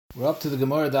We're up to the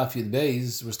Gemara Daf Yud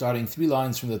Beis. We're starting 3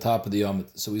 lines from the top of the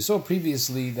Yomit. So we saw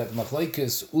previously that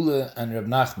Machlekes Ule and Reb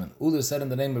Nachman. Ule said in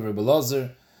the name of Reb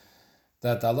Elazar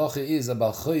that the halacha is a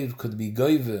Bal Choiv could be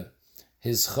goive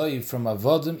his choiv from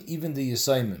avodim, even the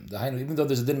yisaimim. Even though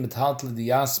there's a din metaltal the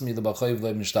yasmi the Bal Choiv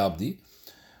le mishtabdi,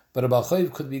 but a Bal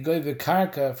Choiv could be goive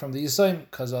karka from the yisaim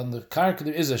because on the karka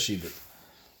there is a shibud.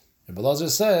 Reb Elazar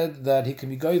said that he can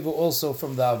be goive also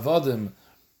from the avodim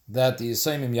that the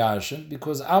Yisaimim Yarshin,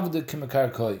 because Avda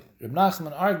Kimakar Koi. Reb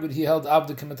Nachman argued he held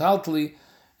Avda Kimataltali,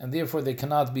 and therefore they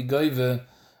cannot be Goive,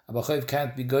 Abachayiv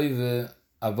can't be Goive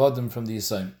Avodim from the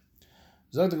Yisaim.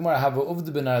 Zog the Gemara have a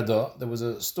Uvda ben Arda. There was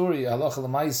a story, Halacha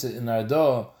L'maisa in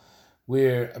Arda,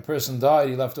 where a person died,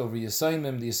 he left over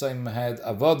Yisaimim, the Yisaimim had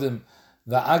Avodim,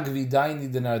 the Agvi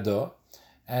Daini den Arda,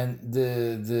 and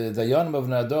the Dayanim of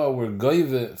Narda were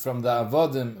Goive from the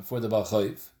Avodim for the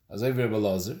Balchayiv. As Reb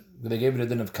Elazar, they gave it a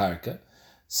din of karka.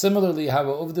 Similarly,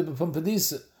 Hava Uvda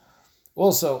b'Pumpadisa.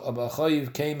 Also, a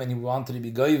Bachayiv came and he wanted to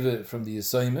be goive from the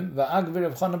Yisaimim. Va'agvir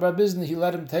of Chana bar Bizni, he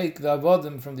let him take the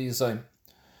avodim from the Yisaimim.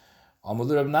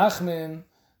 Amul Reb Nachman,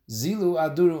 Zilu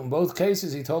Aduru. In both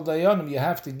cases, he told Dayanim, you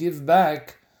have to give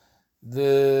back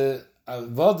the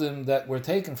avodim that were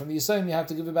taken from the Yisaimim. You have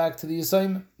to give it back to the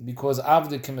Yisaimim because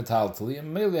Avda Kimetaltali,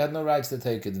 and Mele had no rights to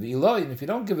take it. V'iloi, and if you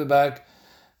don't give it back,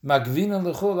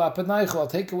 I'll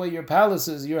take away your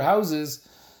palaces, your houses,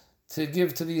 to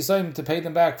give to the Yisayim, to pay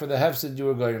them back for the hefsid you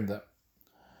were going them.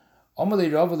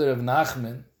 Amalei Ravaler of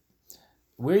Nachman,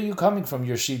 where are you coming from,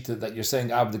 your shita, that you're saying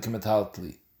Abda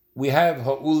Kimataltli? We have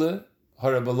Ha'ula,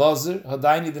 Reb Elazar,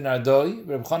 Hadaini den Ardoi,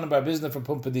 Reb Chana bar Bizna from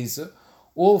Pumpadisa,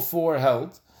 all four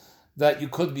held that you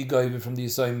could be goyve from the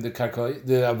Yisayim, the Karkoi,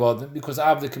 the Avodim, because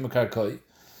Abda Kimakarkoi.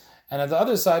 And on the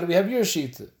other side, we have your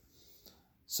shita.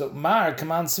 So Mar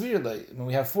command Svirle. When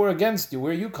we have four against you,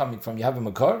 where are you coming from? You have a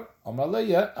Makar?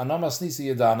 Amaleya, Anamas Nisi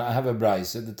Yadana, I have a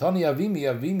Braise. The Tony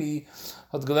Avimi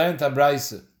had gelernt a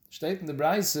Braise. State in the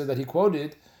Braise that he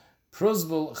quoted,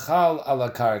 Prozbul Chal ala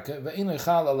Karke, Ve'inoi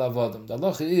Chal ala Vodem. The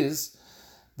halacha is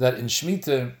that in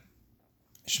Shemitah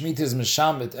is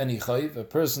Meshamet any Chayiv. A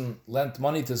person lent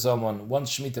money to someone,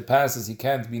 once Shemitah passes, he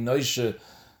can't be Noishe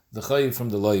the Chayiv from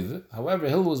the Loive. However,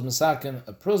 Hill was Mesaken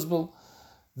a Prozbul,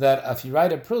 that if you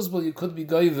write a prosbul, you could be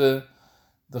goive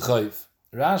the chayv.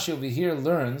 Rashi over here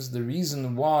learns the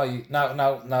reason why. Now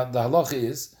the halacha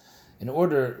is, in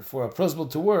order for a prosbul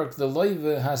to work, the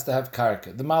loive has to have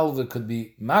karka. The malva could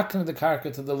be makna the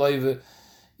karka to the loive,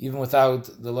 even without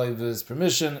the loive's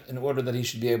permission, in order that he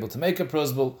should be able to make a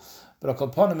prosbul. But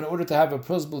akalponim, in order to have a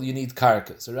prosbul, you need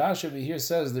karka. So Rashi over here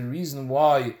says the reason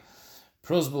why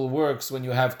prosbul works when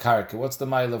you have karka. What's the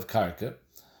mile of karka?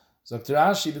 Dr.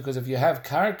 Rashi, because if you have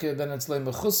karka, then it's like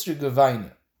mechusri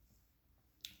gevaina.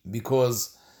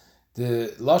 Because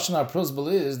the lashon prosbul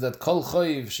is that kol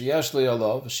choiv sheyesh lo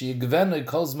yalav sheyigvenoi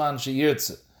kol zman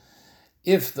sheyirtze.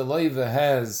 If the loiva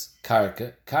has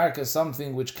karka is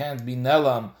something which can't be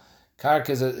nelam.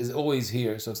 Karka is always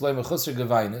here, so it's like mechusri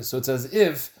gevaina. So it's as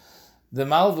if the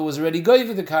malva was already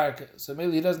goiva the karka. So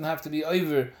maybe he doesn't have to be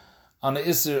over on the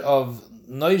isser of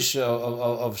noisha,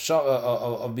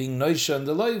 of being noisha and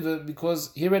the loiva, because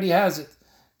he already has it.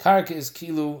 Karka is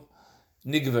kilu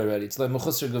nigva already. It's like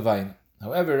mechusar gavain.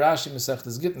 However, Rashi Mesech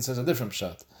Gittin says a different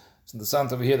pshat. It's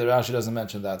interessant over here that Rashi doesn't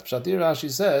mention that. Pshat here Rashi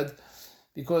said,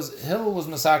 because Hill was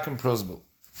Masakim Prozbul.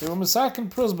 They were Masakim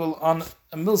Prozbul on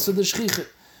a milsa de shchiche.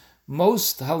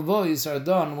 Most halvois are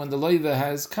done when the loiva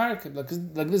has karka. Like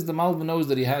this, the malva knows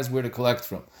that he has where to collect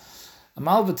from. A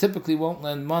malva typically won't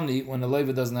lend money when a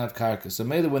loiva doesn't have karka. So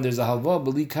maybe when there's a halva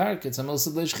beli karka, it's a milsa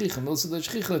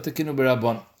leishchicha tekinu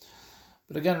berabon.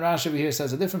 But again, Rashi over here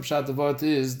says a different pshat of what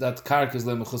is that karka is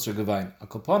lemechusar gevain. A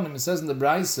koponim, it says in the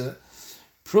Braise,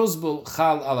 prosbul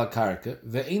chal ala karka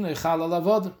ve'inoi chal ala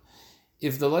avodim.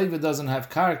 If the loiva doesn't have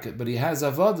karka, but he has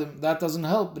avodim, that doesn't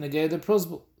help in a the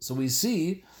prosbul. So we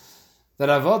see that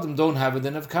avodim don't have a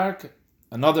din of karka.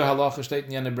 Another halacha steht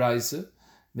in the Braise.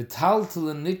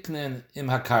 Metaltelen niknen im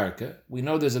hakarka. We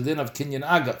know there's a din of kinyan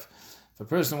agav. If a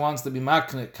person wants to be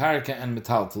makne karka and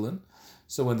metaltelen,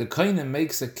 so when the koinen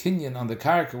makes a kinyan on the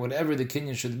karka, whatever the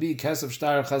kinyan should be, kesef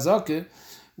shtar chazake,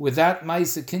 with that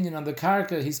maise kinyan on the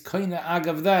karka, he's koine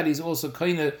agav that, he's also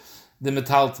koine the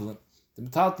metaltelen. The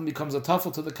metaltelen becomes a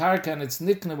tuffle to the karka and it's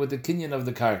nikne with the kinyan of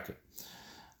the karka.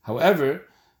 However,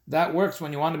 that works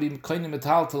when you want to be koine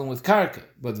metaltelen with karka,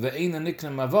 but ve'ena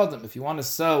niknem avodim. If you want to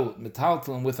sell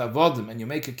metaltelen with avodim and you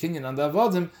make a kinyan on the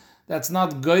avodim, that's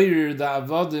not goyer the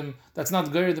avodim. That's not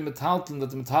goyer the metaltelen. That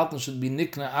the metaltelen should be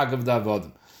nikna agav the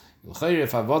avodim.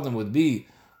 If avodim would be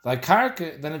like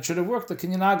karka, then it should have worked the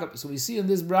kinyan agav. So we see in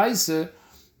this Braise that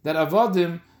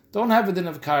avodim don't have a din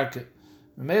of karka.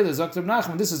 Memele Zokter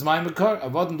Nachman, this is my Makar.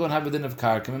 Avodim don't have a din of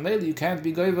karka. Memele, you can't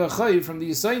be goyva choy from the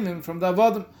Yisayim, from the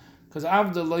Avodim, because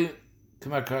Avda lo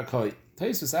Kimar Karkoi.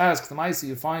 Taisus asks, the Maisi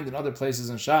you find in other places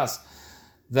in Shas,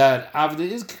 that Avda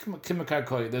is Kimar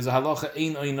Karkoi. There's a halacha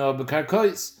ein oino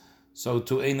b'karkois. So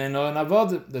to ein oino and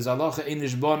Avodim. There's a halacha ein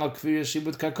ishbon al kvir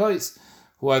shibut karkois.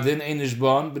 Who are then ein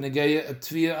ishbon b'negeya a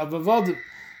tviyah of Avodim.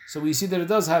 So we see that it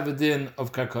does have a din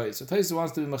of karkois. So Taisus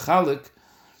wants to be mechalik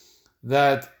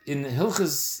that in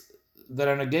hilchas that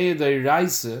are negeya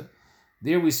da'iraisa,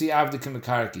 there we see avda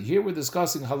k'mekarki. Here we're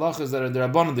discussing halachas that are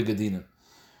derabbanan de gedinim,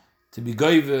 to be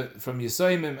goyve from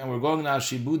Yisayimim, and we're going now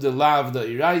shibuda lav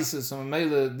da'iraisa. So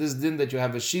Mamela, this din that you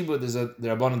have a shibud is a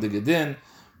derabbanan de gedin,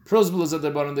 prosbul is a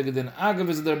derabbanan de gedin, agav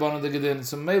is a derabbanan de gedin.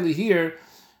 So Mamela here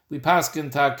we paskin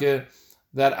take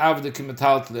that avda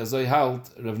k'metaltle as I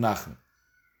halt Rav Nachman.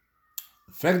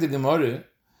 Frag the Gemara.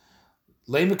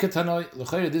 This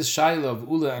shaila of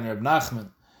Ula and Reb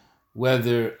Nachman,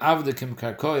 whether Avda Kim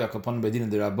Karkoy Akapon Bedin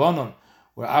and the Rabbanon,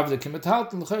 or Avda Kim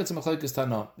Metalton, it's a Machlekes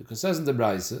Tana, because it says in the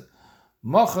Braise,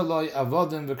 Mochaloi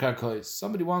Avodim v'Karkois.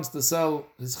 Somebody wants to sell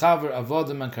his chaver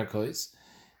Avodim and Karkois.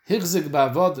 Hirzig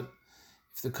ba'Avodim.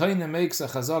 If the koine makes a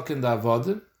chazak in the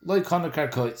Avodim, loy kona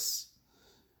Karkois.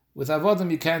 With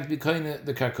Avodim you can't be koine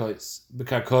the Karkois.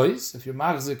 B'Karkois, if you're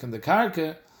machzik in the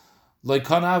Karke, loy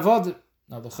kona Avodim.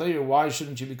 Now the chayir, why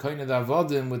shouldn't you be koine the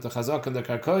avodim with the chazak and the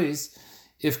karkois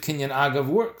if kinyan agav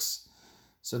works?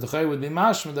 So the chayir would be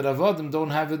mashma that avodim don't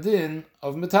have a din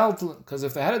of metaltalin, because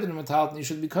if they had a din of metaltalin, you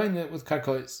should be koine with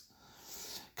karkois.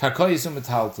 Karkois and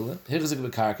metaltalin, hirzik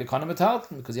bekarke kona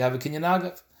metaltalin, because you have a kinyan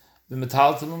agav. The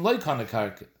metaltalin loy kona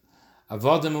karke.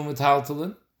 Avodim u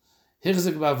metaltalin,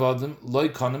 hirzik ba'avodim loy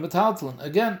kona metaltalin.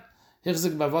 Again,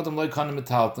 hirzik ba'avodim loy kona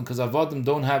metaltalin, because avodim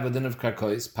don't have a din of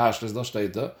karkois. Pashtas lo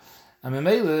shteita. And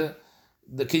Memele,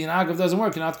 the kinyan agav doesn't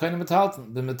work. You're not kind of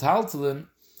metaltalin. The metaltalin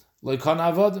loikon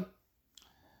avodim.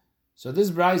 So this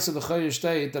brayse of the chayir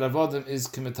state that avodim is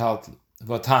kimetaltalin.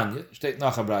 Vatanya state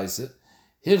nach a brayse.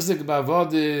 Hirzik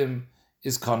ba'avodim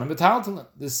is kana metaltalin.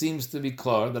 This seems to be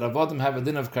clear that avodim have a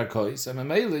din of karkois. And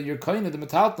Memele, you're kind of the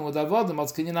metaltalin with avodim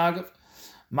als kinyan agav.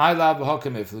 My lab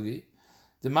hakem iflugi.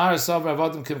 The Marasav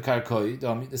avodim kim karkoi.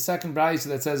 The second brayse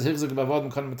that says hirzik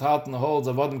ba'avodim kana metaltalin holds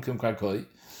avodim kim karkoi.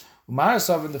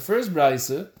 Marasav in the first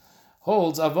brayse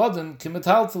holds avodim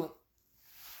kimetaltalin,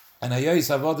 and hayos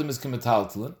avodim is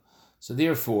kimetaltalin. So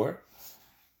therefore,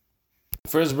 the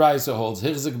first brayse holds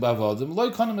hirzik ba'avodim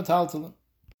loy kana metaltalin.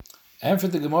 And for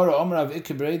the Gemara Omer of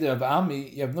Ikebrede of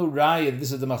Ami, you have no raya.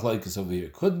 This is the machlokes over here.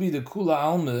 Could be the kula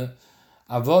alme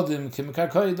avodim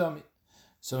kimekarkoi dami.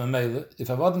 So Mamela, if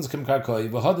avodim is kimekarkoi,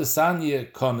 v'hod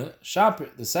esanye kone shaper.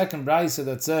 The second brayse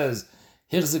that says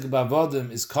hirzik ba'avodim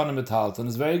is kana metaltalin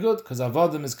is very good, because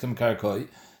avodim is kim karkoi.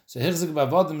 So hirzik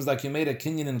ba'avodim is like you made a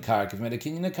kinyan in karka. If you made a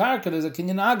kinyan in karka, there's a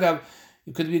kinyan agav,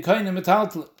 you could be kind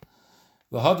metaltalin.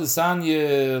 V'hod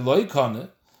esanye loy kana.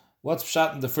 What's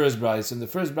pshat in the first brayse? In the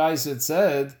first brayse it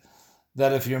said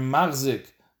that if you're machzik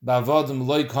ba'avodim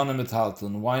loy kana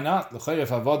metaltalin, why not? L'chayr, if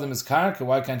avodim is karka,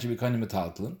 why can't you be kind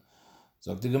metaltalin?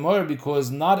 So the Gemara, because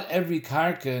not every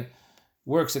karka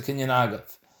works a kinyan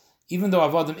agav. Even though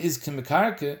avodim is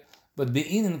kimekarke, but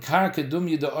be'inin karke dum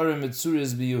yida orem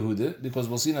mitzuris biYehuda, because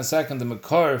we'll see in a second the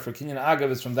makar for kinyan agav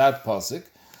is from that pasuk,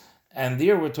 and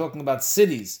there we're talking about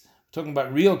cities, we're talking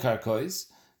about real karkois,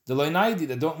 the loinaidi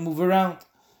that don't move around.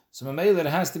 So mamela, it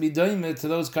has to be doimed to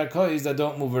those karkois that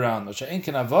don't move around.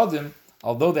 Sha'inkin avodim,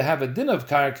 although they have a din of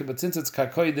karke, but since it's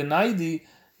karkoi denaidi,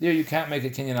 there you can't make a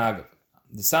kinyan agav.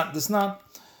 This not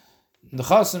the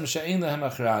chasim sha'in lehem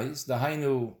achrayis, the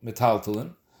hainu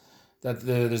metaltalin. That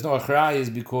there's no achrayis is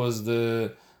because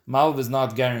the malv is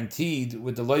not guaranteed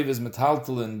with the loiv is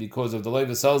metaltalin, because if the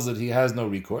loiv sells it, he has no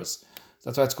recourse.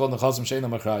 That's why it's called nechasim she'ein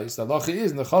achrayis. The halacha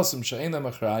is nechasim she'ein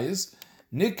achrayis,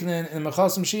 niknen in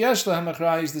nechasim sheyesh lehem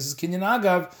achrayis. This is kinyan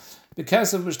agav, the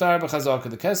kesef v'shtar b'chazaka.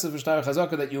 The kesef v'shtar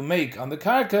b'chazaka that you make on the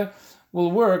karka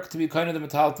will work to be kind of the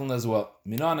metaltalin as well.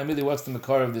 Minan amili, what's the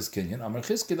makar of this kinyan? Amar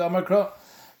chizkid amar kro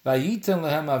vayiten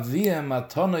lehem aviem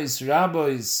matonos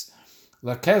rabois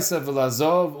la kesef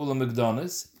v'lazov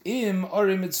ulamigdonis im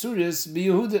orim mitzuris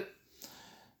biYehuda.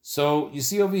 So you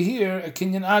see over here a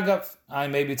kinyan agav.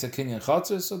 Maybe it's a kinyan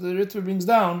chotzer. So the Ritva brings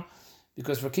down,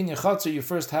 because for kinyan chotzer you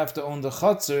first have to own the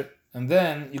chotzer, and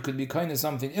then you could be kind of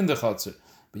something in the chotzer.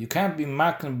 But you can't be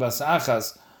makn bas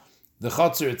achas the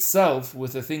chotzer itself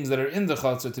with the things that are in the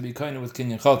chotzer to be kind of with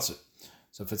kinyan chotzer.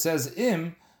 So if it says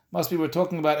im, must be we're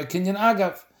talking about a kinyan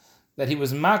agav, that he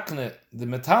was makne the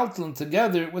metaltalin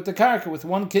together with the karka, with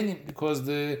one kinyan, because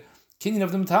the kinyan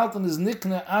of the metaltalin is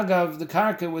nikne agav the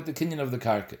karka with the kinyan of the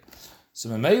karka. So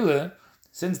memele,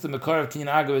 since the Makar of Kinyan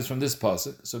Agav is from this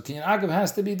pasuk, so Kinyan Agav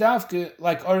has to be dafke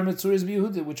like Arim Mitzuris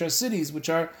B'Yehuda, which are cities, which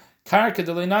are karka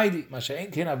delenaidi.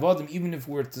 Masha'en ken avodim, even if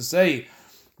we're to say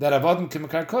that avodim kim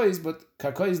karkois, but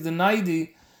karkois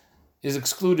denaidi is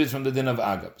excluded from the din of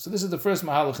Agav. So this is the first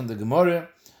mahalach in the Gemara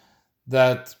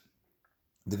that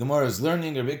the Gemara is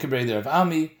learning, Rabbi Ikebreider of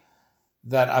Ami,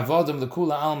 that avodim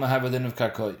lekula alma have a din of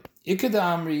karkoi. Ikeda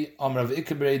Amri, Rav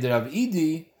Ikebreider of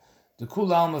Idi, the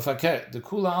kula alma faker, the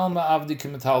kula alma avdi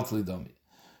kimetaltli domi.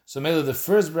 So maybe the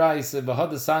first brayse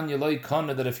v'hadasan yeloi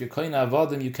kona, that if you're koina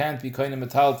avodim you can't be koina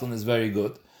metaltlin, is very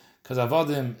good, because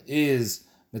avodim is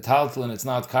metaltlin, it's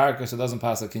not karka, so it doesn't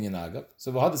pass a kinyan agav.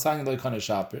 So v'hadasan yeloi kona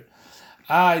shaper.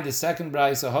 The second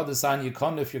brayse v'hadasan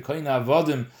yekona, if you're koina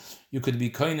avodim you could be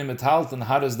koina metaltlin.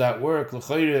 How does that work?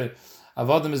 L'choire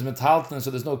avodim is metaltlin,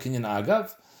 so there's no kinyan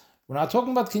agav. We're not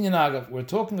talking about kinyan agav. We're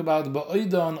talking about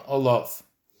ba'oidon olav,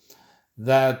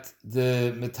 that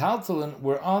the metaltlin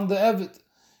were on the eved.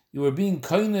 You were being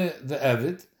koine the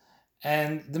eved,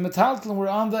 and the metaltlin were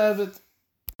on the eved.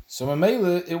 So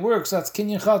mamele, it works. That's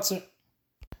kinyan chatzir.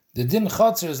 The din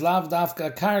chatzir is lav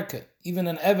dafka karka. Even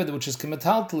an eved which is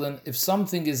kemetaltlin, if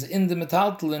something is in the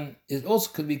metaltlin, it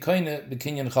also could be koine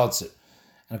b'kinyan chatzir.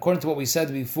 And according to what we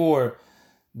said before,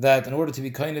 that in order to be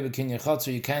koine b'kinyan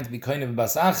chatzir, you can't be koine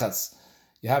b'bas achas.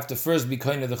 You have to first be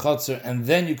koine the chatzir, and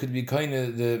then you could be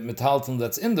koine the metaltlin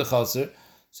that's in the chatzir.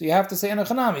 So you have to say in a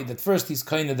chanami that first he's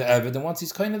koine the eved, and once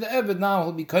he's koine the eved, now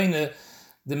he'll be koine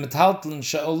the metaltlin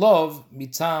she'olov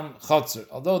mitzam chatzir.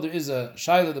 Although there is a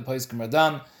shaila, the Pais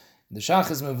Kamadan, the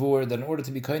Shachas Mavur, that in order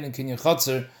to be koine kinyan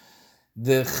chatzir,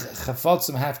 the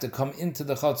chafatzim have to come into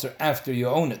the chatzir after you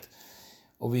own it.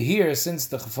 Over here, since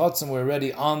the chafatzim were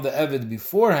already on the eved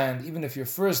beforehand, even if you're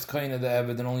first koine the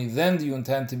eved and only then do you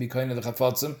intend to be koine the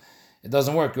chafatzim, it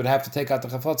doesn't work. You would have to take out the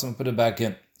chafatzim and put it back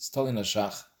in. It's totally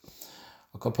nashach.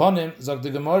 Akoponim, zog the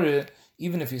Gemara,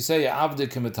 even if you say avde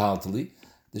kemetaltali,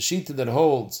 the shita that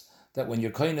holds that when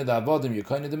you're koine the avodim, you're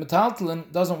koine the metaltalin,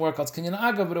 doesn't work as kinyan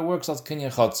agav, but it works as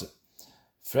kinyan chatzir.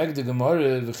 Frag the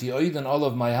Gemara, v'chi oiden all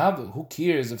of my have. Who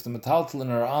cares if the metaltalin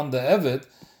are on the eved?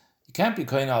 You can't be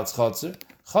koine als chatzir.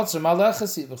 Chatzir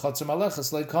malachasi, v'chatzir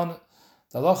malachas like koine.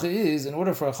 The halacha is, in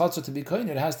order for a chatzir to be koine,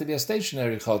 it has to be a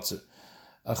stationary chatzir.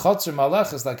 A chatzir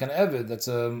malachas like an eved, that's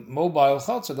a mobile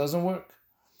chatzir, doesn't work.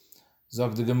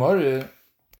 Zog the Gemara,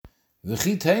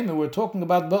 v'chi teime, we're talking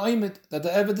about ba'oimid, that the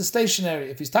eved is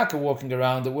stationary. If he's taka walking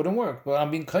around, it wouldn't work. But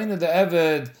I'm being koine the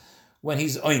eved when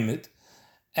he's oimid,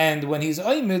 and when he's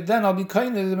oimid, then I'll be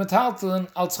koine the metaltalin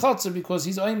al tzchatzir because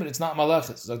he's oimid. It's not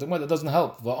malachas. Zog the Gemara, that doesn't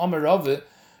help. Va'omer rove,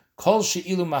 kol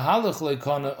she'ilu mahalach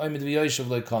leikana oimid v'yoshev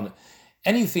leikana.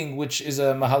 Anything which is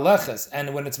a mahalachas,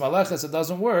 and when it's malachas, it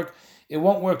doesn't work. It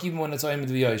won't work even when it's oimid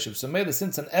v'yoshev. So maybe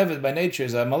since an eved by nature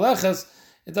is a malachas,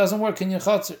 it doesn't work in your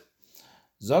chatzir.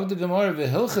 Zog the Gemara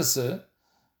v'hilchase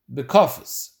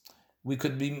b'kofis. We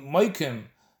could be moikim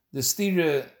the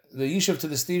stira, the yishuv to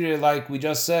the stira, like we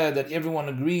just said, that everyone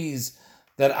agrees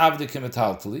that avdikim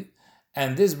metaltali.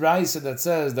 And this brayse that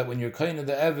says that when you're koine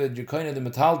the eved, you're koine the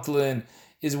metaltalin,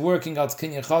 is working out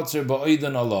kinyan chatzir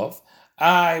ba'oidan alav.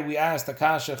 We asked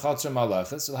Akasha chatzir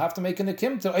malachas. You'll have to make an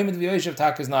akim to oimid v'yoshev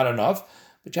tak is not enough,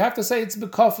 but you have to say it's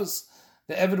b'kofis.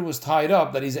 The eved was tied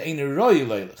up that he's ein roy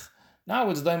leilich. Now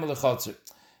it's daim lechatzir.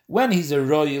 When he's a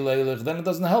roy leilich, then it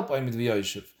doesn't help oimid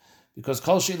v'yoshev, because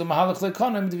kol she'ilu mahalach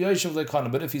leikana oimid v'yoshev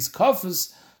leikana. But if he's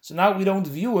kafis, so now we don't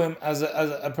view him as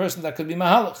a person that could be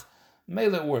mahalach.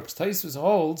 Mele it works. Taisus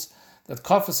holds that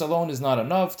kafis alone is not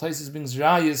enough. Taisus brings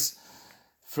rayas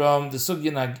from the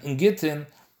sugya in Gittin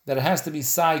that it has to be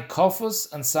sai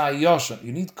kafis and sai yoshan.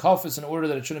 You need kafis in order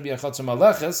that it shouldn't be a chatzir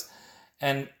malachas.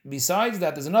 And besides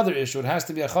that, there's another issue. It has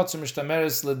to be a chatzir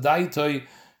mishtameres l'daitoi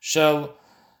shel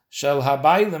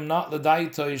habaylim, not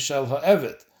l'daitoi shel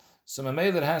ha'eved. So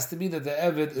mamele, it has to be that the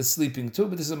eved is sleeping too,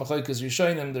 but this is a machlokes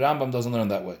rishonim. The Rambam doesn't learn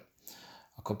that way.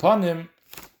 Akoponim,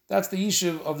 that's the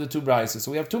yishuv of the two brayses.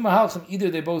 So we have two mahalchim. Either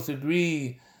they both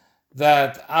agree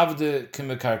that avde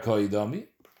kimekarkoi dami,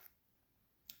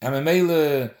 and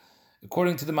mamele,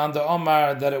 according to the Manda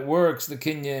Omar, that it works, the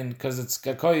kinyan, because it's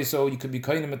kakoi, so you could be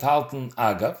koine metalton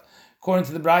agav. According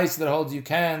to the Bryce that holds you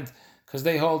can't, because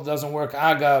they hold it doesn't work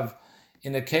agav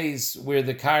in a case where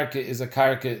the karka is a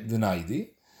karka denaidi.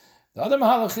 The other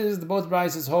mahalach is, the both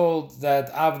Bryces hold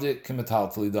that avde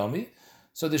kimetaltali dami.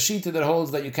 So the shita that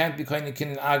holds that you can't be koine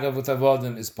kinyan agav with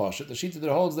avodim is pashat. The shita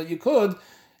that holds that you could,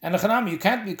 and the chanami, you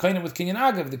can't be koine with kinyan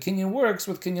agav. The kinyan works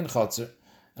with kinyan chatzir.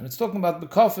 And it's talking about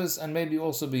bekofis and maybe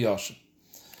also biyoshin.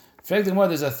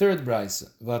 There's a third brayse.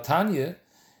 Vatanya,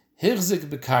 hirzik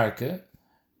bekarke,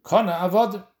 kona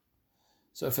avodim.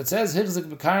 So if it says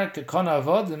hirzik bekarke, kona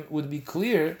avodim, it would be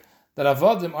clear that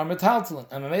avodim are metaltalin.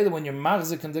 And maybe when you're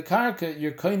machzik in the karka,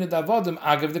 you're koine the avodim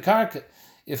agav the karka.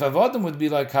 If avodim would be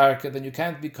like karka, then you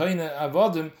can't be koine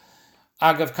avodim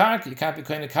agav karka. You can't be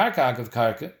koine karka agav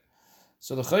karka.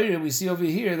 So the chayre we see over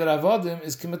here that avodim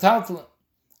is kimetaltalin.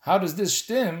 How does this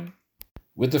stem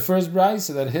with the first brayse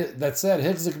that said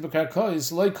hichzik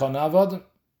b'karkois loikon avodim?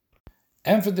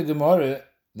 And for the Gemara,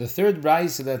 the third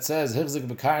brayse that says hichzik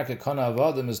b'karka kona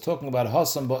avodim is talking about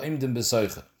hasam ba'imdim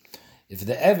b'soicha. If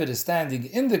the eved is standing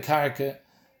in the karka,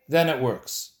 then it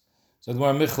works. So the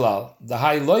Gemara Michlal, the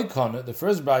high loikon, the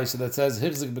first brayse that says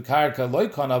hichzik b'karka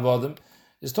loikon avodim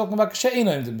is talking about kshe'ein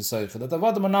oimdim b'soicha, that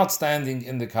avodim are not standing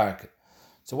in the karka.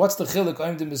 So what's the chiluk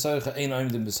oimdim b'soicha, ein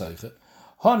oimdim b'soicha?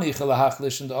 Hani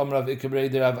chalahachlish and the Amrav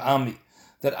Ikabrei Rav Ami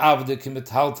that avde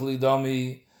kimetaltali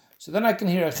dami. So then I can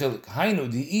hear a chiluk. Hainu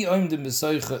di I oimdim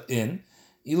b'soicha in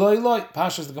iloi iloi.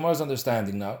 Pashas the Gemara's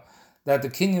understanding now that the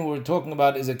kinyan we're talking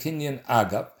about is a kinyan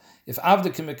agav. If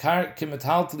avde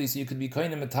kimetaltali, so you could be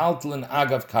koine metaltalin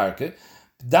agav karke.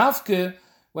 Dafke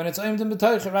when it's oimdim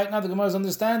b'toicha. Right now the Gemara's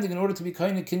understanding in order to be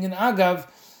koine kinyan agav,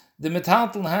 the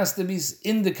metaltalin has to be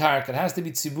in the karke. It has to be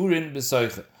tziburin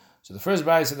b'soicha. So the first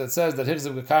brayse that says that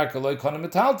hichzik b'karka loikon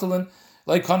metaltalin,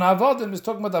 loikon avodim is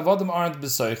talking about avodim aren't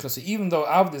b'soicha. So even though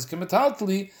avd is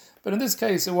kemetaltali, but in this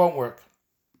case it won't work.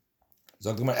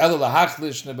 But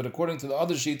according to the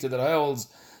other shita that holds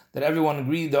that everyone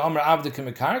agreed the Amr avd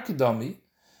kemekarki dami,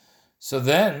 so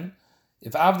then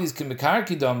if avd is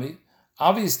kemekarki dami,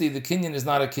 obviously the kinyan is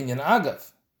not a kinyan agav.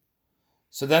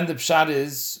 So then the pshat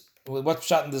is, what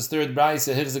pshat in this third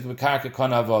brayse hichzik b'karka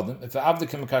kon avodim? If avd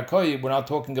kemekarkoi, we're not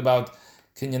talking about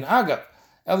kinyan agav.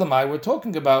 Elamai, we're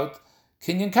talking about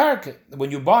kinyan karka.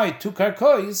 When you buy two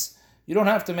karkois, you don't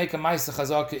have to make a ma'aseh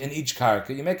chazaka in each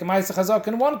karka. You make a ma'aseh chazaka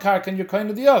in one karka and you're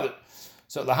kind of the other.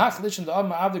 So lahach lishin the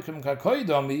amma avd kemekarkoi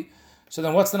dami. So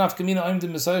then what's the nafkamina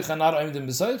oimdim b'soicha, not oimdim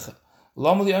b'soicha?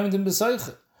 Lomali oimdim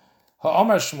b'soicha.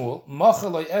 Ha'amar Shmuel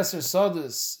machaloi eser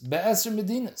sadis be'eser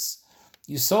medinas.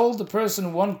 You sold the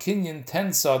person one kinyan 10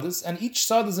 sadis, and each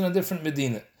sad is in a different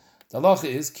medina. The halacha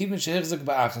is kivin shehichzik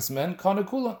ba'achas men kana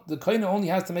kula. The koine only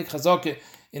has to make chazaka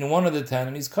in one of the 10,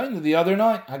 and he's koine the other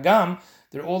 9. Hagam,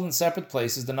 they're all in separate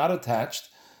places; they're not attached.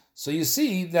 So you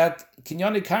see that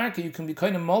kinyani karka, you can be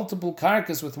koine multiple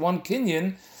karkas with one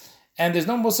kinyan, and there's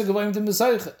no musig of oimdim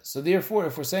b'soicha. So therefore,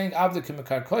 if we're saying avda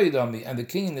kemekarkoi dami and the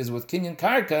kinyan is with kinyan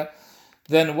karka,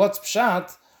 then what's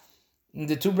pshat in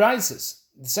the two brises?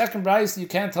 The second brayse, you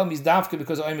can't tell me is dafka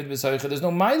because of oimid b'soicha. There's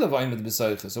no mile of oimid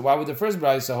b'soicha. So why would the first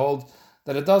brayse hold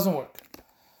that it doesn't work?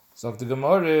 So the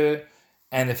Gemara,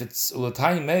 and if it's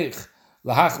ulatay meich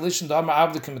lahach lishin damar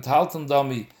avdikim metalton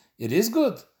dami, it is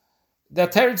good.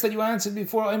 That teretz that you answered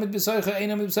before, oimid b'soicha, ein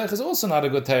oimid b'soicha, is also not a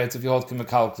good teretz if you hold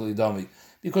kimekalkuli dami,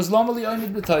 because lamali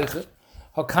oimid b'toicha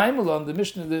hakaimelon. The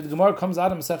Mishnah, the Gemara comes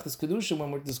out of Mesechta Kedusha when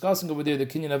we're discussing over there the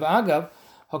kinyan of agav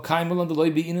hakaimelon the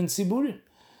loy be'inin siburin.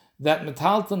 That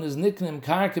metalton is niknim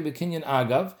karka b'kinyan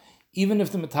agav, even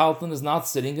if the metalton is not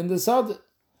sitting in the sad.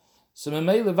 So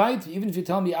memei levait, even if you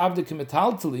tell me avdik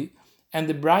metaltali, and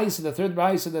the brayse, the third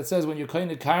brayse that says when you're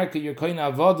koine karka, you're koine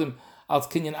avodim als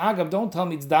kinyan agav, don't tell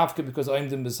me it's dafka because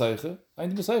oimdim b'soicha.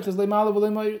 Oimdim b'soicha is leimala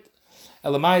v'leimayit.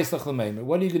 Elamai is lach leimaymer.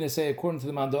 What are you going to say according to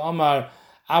the Mando Amar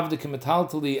avdik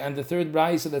metaltali, and the third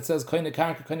brayse that says koine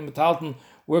karka, koine metalton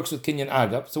works with kinyan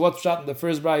agav? So what's shot in the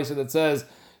first brayse that says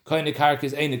koine karka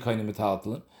is eine koine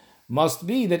metaltalin? Must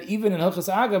be that even in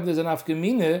Hilchas Agav there's an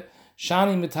afgemine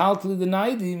shani metaltali the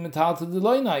naidi, metaltali the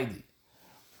loy naidi.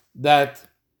 That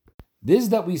this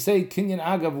that we say kinyan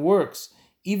agav works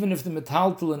even if the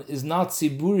metaltalin is not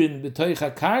siburin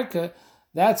b'toicha karka,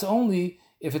 that's only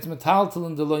if it's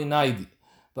metaltalin the loy naidi.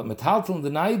 But metaltalin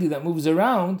the naidi that moves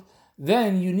around,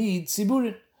 then you need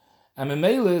siburin. And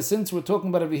memele, since we're talking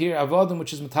about over here avodim,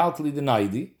 which is metaltali the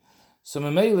naidi, so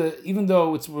memele, even though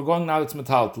we're going now, it's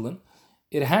metaltalin,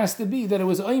 it has to be that it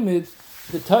was oimid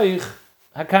the toich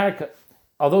hakarka.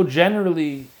 Although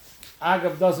generally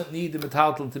agav doesn't need the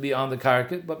metaltalin to be on the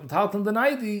karka, but metaltalin the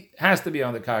naidi has to be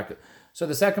on the karka. So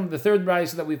the third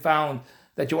brayse that we found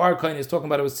that you are koine is talking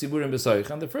about it was tziburim b'soich,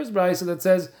 and the first brayse that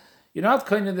says you're not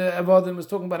koine the avodim was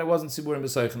talking about it wasn't tziburim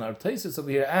b'soich. And our Taisus over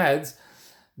here adds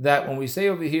that when we say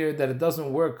over here that it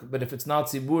doesn't work, but if it's not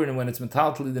tziburim and when it's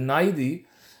metaltali the naidi,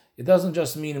 it doesn't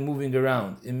just mean moving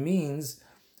around. It means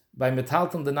by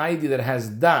metalton the naidi that has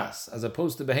das, as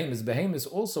opposed to behemoths. Behemoths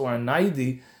also are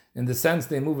naidi in the sense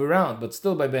they move around, but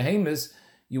still by behemoths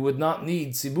you would not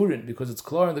need siburin because it's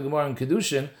clear in the Gemara in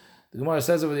Kedushin. The Gemara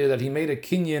says over there that he made a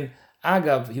kinyan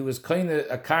agav. He was kind of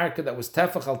a karka that was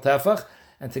tefach al tefach,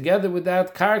 and together with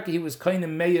that karka he was kind of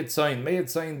meyet zayin. Meyet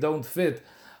zayin don't fit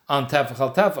on tefach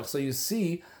al tefach. So you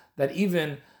see that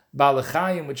even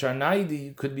Balachayim, which are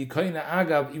naidi, could be koina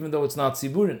agav, even though it's not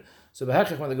siburin. So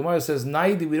b'hechech, when the Gemara says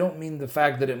naidi, we don't mean the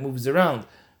fact that it moves around.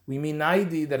 We mean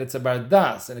naidi, that it's a bar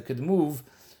das, and it could move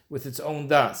with its own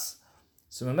das.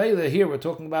 So Mamela, here we're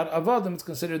talking about avodim, it's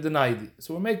considered the naidi.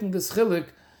 So we're making this chilik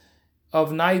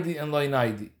of naidi and loy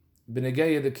naidi.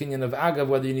 B'negeya, the kinyan of agav,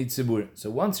 whether you need siburin. So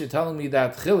once you're telling me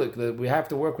that chilik, that we have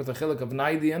to work with a chilik of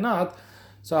naidi and not,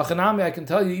 so achanami, I can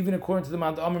tell you, even according to the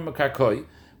Mount Amr Makarkoi,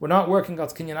 we're not working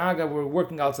out kinyan agav, we're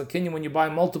working out kinyan. When you buy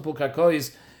multiple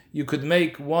karkois, you could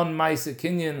make one maisa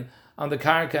kinyan on the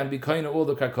karka and be koina all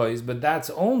the karkois, but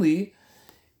that's only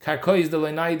karkois de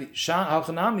loy naidi.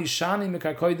 Achanami, shani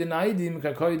mekarkoi de naidi,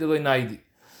 mekarkoi de loy naidi.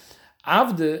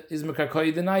 Avde is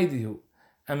mekarkoi de naidi hu.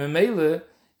 And memele,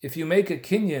 if you make a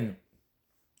kinyan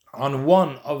on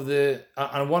one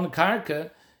karka,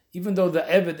 even though the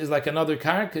eved is like another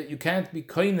karka, you can't be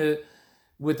koine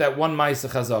with that one ma'isa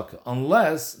chazaka,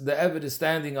 unless the eved is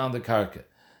standing on the karka.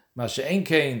 Masha'en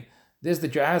kain, this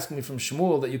that you're asking me from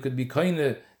Shmuel, that you could be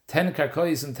koine 10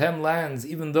 karkois and 10 lands,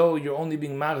 even though you're only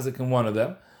being marzik in one of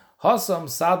them. Hasam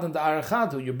sadan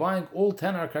da'arachatu, you're buying all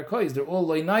 10 karkois, they're all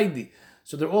loinaidi,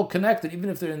 so they're all connected, even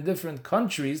if they're in different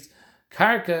countries,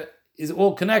 karka is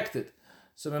all connected.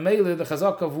 So memele, the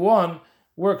chazaka of one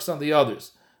works on the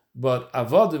others. But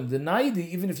avodim, the naidi,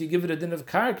 even if you give it a din of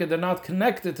karka, they're not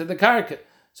connected to the karka.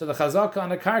 So the chazaka on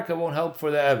the karka won't help for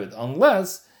the eved,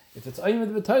 unless if it's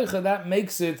ayimid b'toicha, that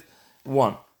makes it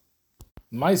one.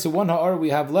 Ma'isa one ha'ar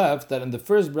we have left, that in the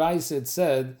first brayse it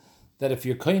said that if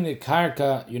you're koine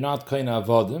karka, you're not koine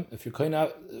avodim. If you're koine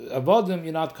avodim,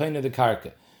 you're not koine the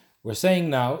karka. We're saying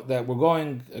now that we're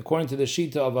going according to the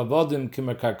shita of avodim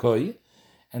kimer karkoi,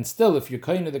 and still if you're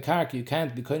koine the karka, you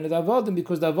can't be koine the avodim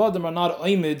because the avodim are not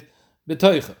oimid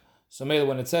b'toicha. So maybe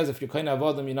when it says if you're koine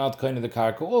avodim, you're not koine the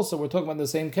karka, also we're talking about the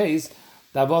same case,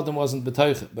 the avodim wasn't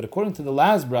b'toicha. But according to the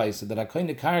last brayse, that a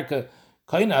koine karka,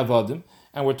 koine avodim,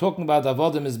 and we're talking about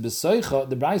avodim is b'soicha,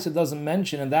 the brayse doesn't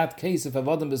mention in that case if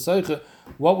avodim b'soicha,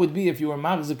 what would be if you were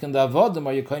magzik in the avodim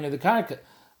or you koine the karka.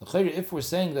 If we're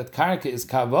saying that karka is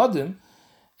kavodim,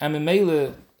 and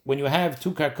memele, when you have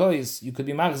two karkois, you could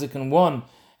be magzik in one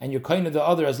and you're koine the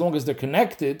other as long as they're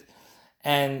connected,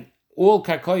 and all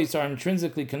karkois are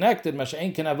intrinsically connected.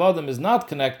 Masha'en ken avodim is not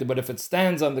connected, but if it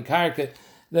stands on the karka,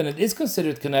 then it is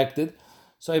considered connected.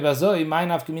 So ibazoi, my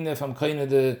nafkamina, if I'm koine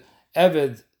the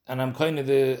eved, and I'm koine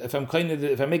the,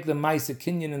 if I make the ma'isa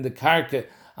kinyan in the karka,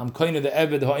 I'm koine the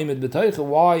eved ha'imid b'toicha.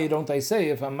 Why don't I say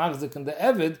if I'm magzik in the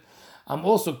eved, I'm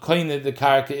also koine the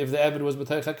karka if the eved was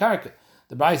b'toicha karka?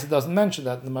 The Brayse doesn't mention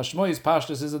that. The mashmoyis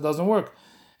pashtus is it doesn't work,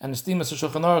 and the stimas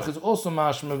of Shulchan Aruch is also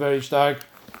mashma very stark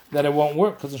that it won't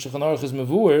work, because the Shulchan Aruch is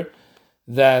mavur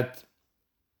that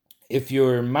if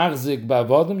you're magzik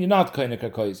ba'avodim, you're not koine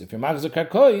karkois. If you're magzik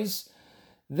karkois,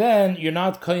 then you're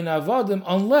not koine avodim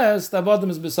unless the avodim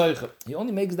is b'soicha. He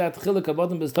only makes that chilik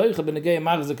avodim b'soicha b'negei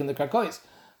magzik in the karkois.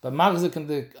 But magzik in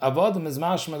the avodim is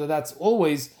mashma that's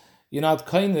always you're not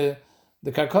koine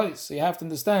the karkois. So you have to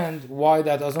understand why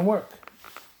that doesn't work.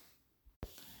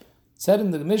 It said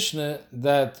in the Mishnah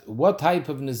that what type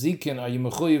of nezikin are you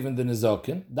mechuyev in the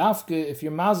nezokin? Dafke, if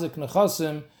you're mazik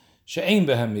nechosim she'ein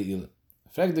behem me'ila.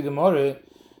 Frag the Gemara,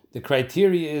 the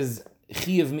criteria is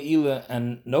chiyav me'ila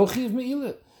and no chiyav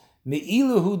me'ila.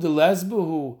 Me'ila hu de lesbu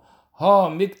hu ha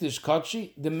mikdish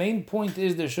kachi. The main point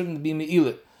is there shouldn't be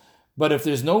me'ila. But if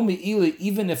there's no me'ila,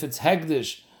 even if it's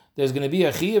hegdish, there's going to be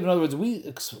a chiyav. In other words,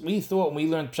 we thought when we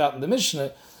learned pshat in the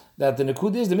Mishnah that the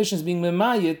nekud is the Mishnah is being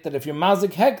memayit that if you're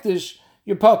mazik hegdish,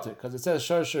 you're potter, because it says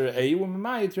shar shar eyu or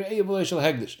memayit you're eyu v'lo shel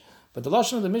hegdish. But the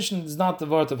lashon of the Mishnah is not the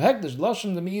word of hegdish. The lashon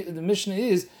of the Mishnah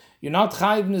is you're not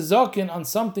chayiv nezakin on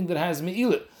something that has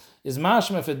me'ila. Is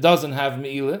mashma if it doesn't have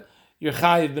me'ila, you're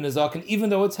chayiv b'nezakin even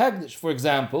though it's hegdish. For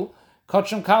example,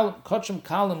 kacham kalam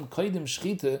koidim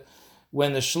shchita,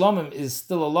 when the shlomim is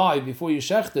still alive before you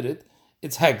shechted it,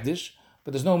 it's hegdish,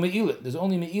 but there's no me'ila. There's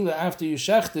only me'ila after you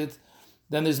shecht it,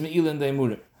 then there's me'ila in the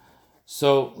emurim.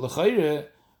 So l'chayre,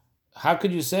 how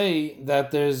could you say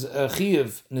that there's a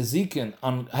chiyuv nezikin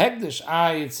on hegdish?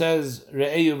 It says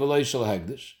re'eyu v'lo shel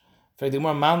hegdish. In fact, the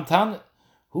more man tana.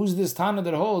 Who's this tana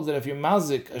that holds that if you're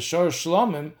mazik a shor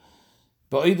shlomim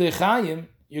ba'idei chayim,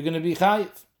 you're going to be chayiv?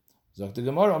 Zok the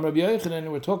Gemara, Rabbi Yochanan,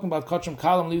 we're talking about kacham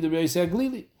kalam leave the Rabbi Yosei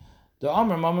Aglili. The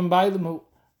Amr mamam bailim who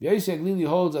Rabbi Yosei Aglili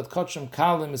holds that kacham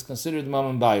kalam is considered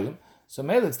mamam bailim. So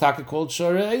maybe it's taka called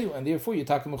shor re'eyu, and therefore you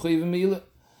taka mechuyev meila.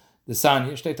 The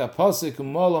Sanya steht a pasuk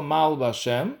umola mal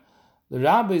b'Hashem. The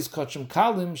rabbis kacham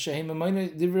kalim shehem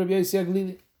amayne divrei Rabbi Yosei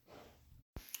Aglili.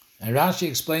 And Rashi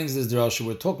explains this drasha.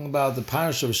 We're talking about the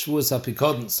parish of Shavuos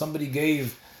HaPikodon. Somebody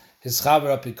gave his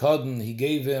chaver HaPikodon, he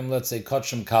gave him, let's say,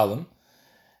 kacham kalim.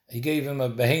 he gave him a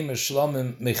behemoth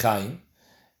shlomim mechayim,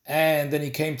 and then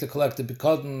he came to collect the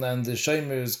pikadon, and the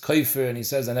shomer is koifer, and he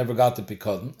says, I never got the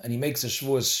pikadon, and he makes a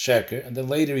shvuas sheker, and then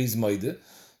later he's moide.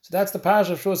 So that's the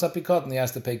parasha of shvuas hapikadon. He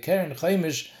has to pay keren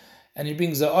chaimish, and he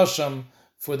brings the osham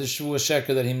for the shvuas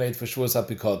sheker that he made for shvuas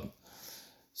hapikadon.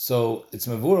 So it's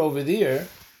mavur over there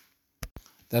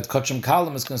that kachim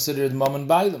kalam is considered mammon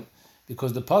bailim,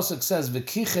 because the pasuk says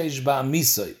v'kichesh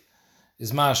ba'amisai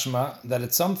is mashma that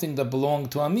it's something that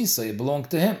belonged to amisai, it belonged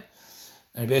to him.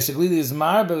 And basically, is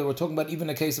marbe. We're talking about even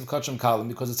a case of kachim kalim,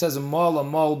 because it says a mol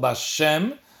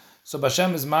bashem. So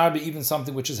bashem is marbe, even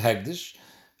something which is hegdish.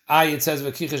 It says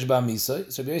v'kichesh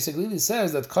ba'misai. So basically, it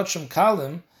says that kachim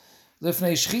kalim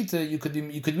lifnei shchita. You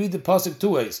could read the pasuk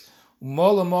two ways.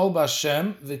 Mol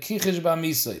bashem v'kichesh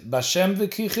ba'misai. Bashem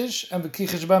v'kichesh and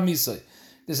v'kichesh ba'misai.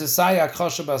 This is sayak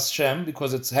chasha bashem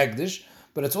because it's hegdish,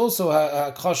 but it's also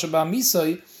a chasha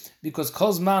ba'misai. Because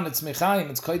kozman it's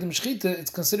mechayim, it's kaidim shchita, it's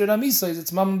considered amisais,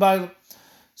 it's mam bailam.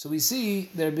 So we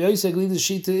see the Rabbi Yosef Glili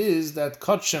shita is that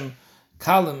kachem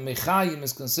kalim mechayim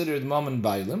is considered mam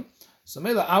bailam. So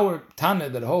mela our tana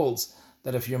that holds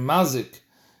that if you're mazik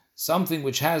something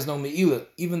which has no meila,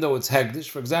 even though it's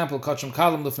hegdish, for example, kachem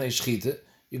kalim lefnei shchita,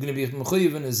 you're going to be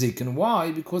mechuyev in a zik. And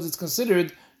why? Because it's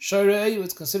considered shayreyu,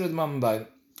 it's considered mam bailam.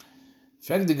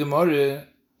 Frag the Gemara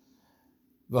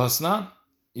v'hasnan.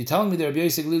 You're telling me that Rabbi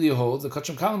Yosef Glili holds the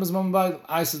kachim kalim is mam bailam.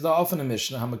 I said that often in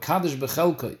Mishnah, hamakadosh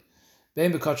bechelkoi,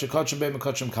 bein bekachim kachim, bein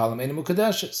bekachim kalim, ein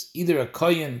mukadeshes. Either a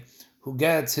kohen who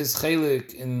gets his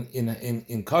chelik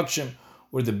in kachim,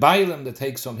 or the bailam that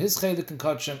takes from his chelik in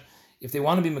kachim, if they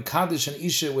want to be mekadesh and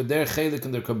isha with their chelik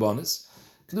and their karbonis,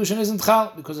 kedushin isn't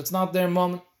chal because it's not their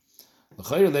moment. Because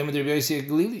according to Rabbi Yosef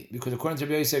Glili,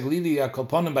 a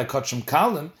kolponim by kachim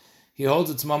kalim, he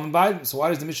holds it's mam bailam. So why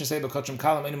does the Mishnah say bekachim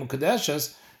kalim ein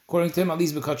mukadeshes? According to him, at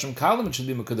least bekachim kalim, it should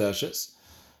be mukadeshes.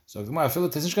 So I feel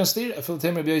it is considered. I feel it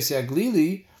Rabbi Yosef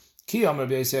Glili, ki am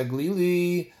Rabbi Yosef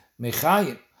Glili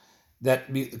mechayim,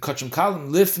 that kachim kalim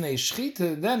lifnei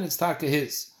shchita, then it's taka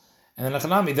his, and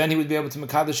then he would be able to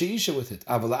mekadesh isha with it.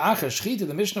 Aval acher shchita,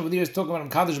 the Mishnah over there is talking about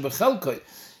mekadesh bechelkoi.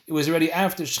 It was already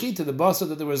after shchita, the basa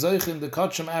that there was zeichim the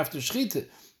kachim after shchita.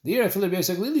 There I feel Rabbi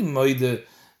Yosef Glili moide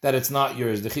that it's not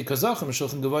yours. The chikazachim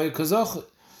shulchan gevaya kazach.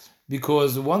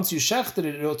 Because once you shechted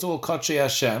it, it's all kachei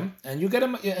Hashem, and you get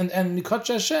him, and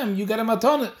kachei Hashem, you get a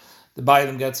matana. The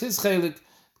bailam gets his chelik,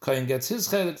 kohen gets his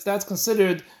chelik. That's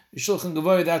considered shulchan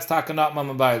gevaya. That's takanat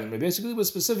mama bailam. Basically, was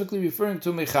specifically referring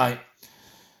to mechayim.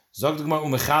 Zog the Gemara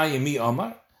umechayim mi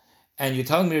amar, and you're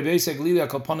telling me Rabbi Yosef Glili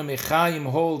akapana mechayim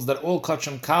holds that all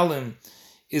kachim kalim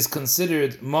is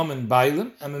considered mom and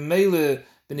bailam, and memele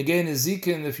benegein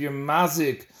ezikin if you're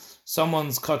mazik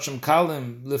someone's kachim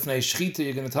kalim lifnei shchita,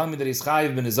 you're going to tell me that he's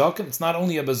chayiv ben izakim. It's not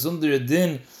only a bazundir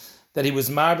din that he was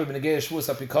marba ben negei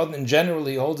shvuas apikadon. In general,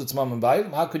 he holds its mom and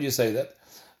bailam. How could you say that?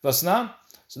 Vasna.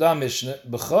 So that Mishnah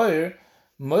b'choyer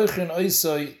moichin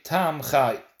oisoi tam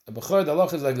chay. A b'choyer, the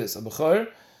halach is like this. A b'choyer,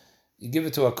 you give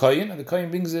it to a kohen, and the kohen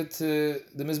brings it to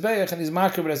the mizbeach, and he's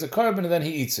makar it as a carbon, and then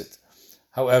he eats it.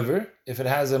 However, if it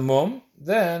has a mum,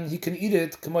 then he can eat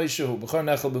it k'moy shehu b'choyer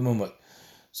nechel b'mumay.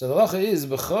 So the halacha is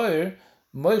b'choyer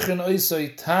moichin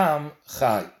oisoi tam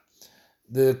chay.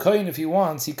 The kohen, if he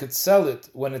wants, he could sell it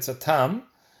when it's a tam,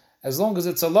 as long as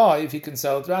it's alive. He can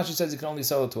sell it. Rashi says he can only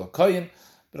sell it to a kohen,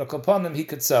 but a kopanim he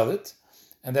could sell it,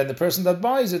 and then the person that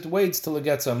buys it waits till it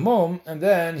gets a mum, and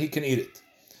then he can eat it.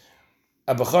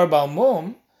 A b'chor bal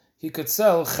mum, he could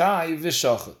sell chay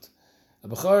v'shochet. A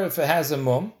b'chor, if it has a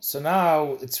mum, so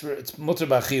now it's mutter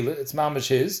b'achila, it's mamish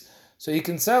his, so he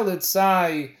can sell it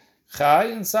sai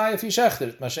chay and sai if he shechted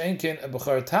it. Masha'enkin, a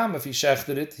b'chor tam, if he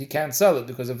shechted it, he can't sell it,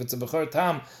 because if it's a b'chor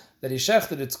tam that he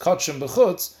shechted, it's kotshim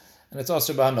b'chutz, and it's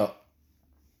also b'hano.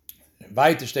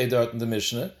 Weiter steht dort in the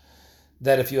Mishnah,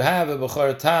 that if you have a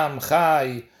b'chor tam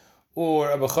chay,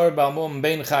 or a b'chor bal mum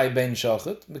bein chay bein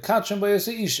shochet, mekadshim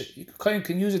b'yosei isha. You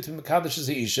can use it to mekadesh as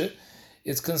isha.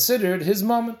 It's considered his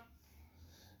moment.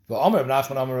 But Omer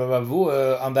Nachman Omer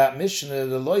Ravu on that Mishnah,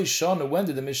 the loy shona. When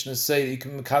did the Mishnah say that you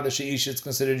can mekadesh isha? It's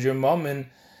considered your moment.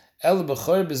 El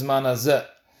b'chor b'zman hazeh.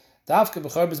 Dafke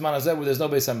b'chor b'zman hazeh where there's no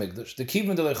beis hamikdash. The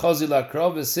kivun de lechazi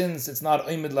lakrova, since it's not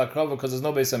oimid lakrova because there's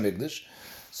no beis hamikdash.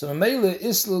 So Mamela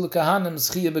islu l'kahanim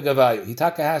schiyah begavayu. He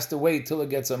taka has to wait till it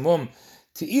gets a mum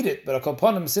to eat it, but a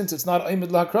kolponim, since it's not oimid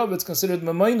lakrova, it's considered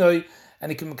mamoinoi,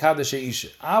 and he can mekadesh isha.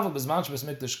 Ava b'zman shebes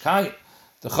mikdash kayim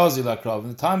the chazi lakrova. In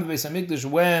the time of beis hamikdash,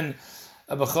 when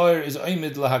a b'chor is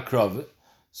oimid lakrova,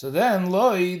 so then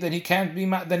loy, then he can't be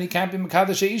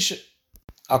mekadesh isha.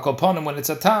 A kolponim, when it's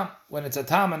a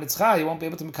tam and it's chay, he won't be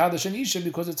able to mekadesh an isha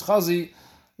because it's chazi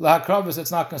lakrova, so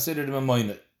it's not considered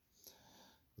mamoinoi.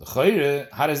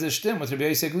 How does this stem with Rabbi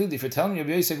Yosef Glili? If you're telling me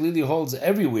Rabbi Yosef Glili holds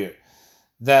everywhere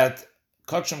that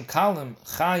Kachim Kalim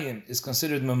Chayim is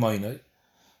considered Mamoinoi,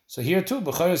 so here too,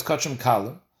 B'chor is Kachim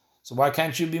Kalim. So why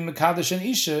can't you be Mekadosh and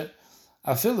Isha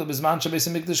Afilu B'zman Shabbos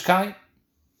Mikdash Kayim?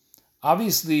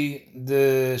 Obviously,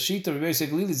 the sheet of Rabbi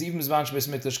Yosef Glili is even B'zman Shabbos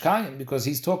Mikdash Kayim because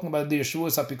he's talking about the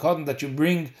Yeshuas HaPikodin that you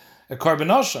bring a Korban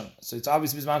Osham. So it's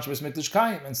obviously B'zman Shabbos Mikdash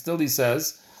Kayim, and still he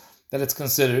says that it's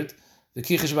considered the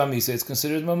Kichesh B'Misa, it's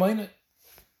considered Mamoinoi.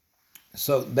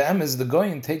 So Be'emes, the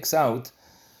Goyin takes out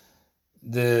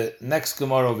the next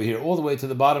Gemara over here, all the way to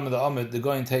the bottom of the Amid. The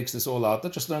Goyin takes this all out.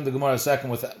 Let's just learn the Gemara a second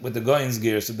with the Goyin's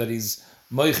gear, so that he's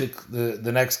moichik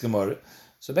the next Gemara.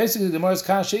 So basically, the Gemara's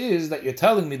kasha is that you're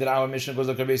telling me that our mission goes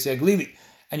like Rabbi Yosef Glili,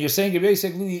 and you're saying Rabbi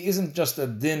Yosef Glili isn't just a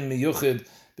din miyuchid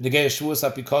b'negei Shavuos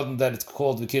HaPikodin that it's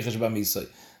called v'kichesh b'misay.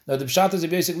 Now the pshat is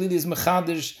Rabbi Yosef Glili is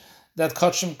mechadish that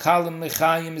kachim kalim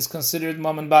mechayim is considered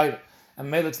mom and bayra,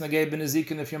 and melech negei ben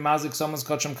ezikin if you're mazik someone's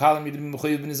kachim kalim you didn't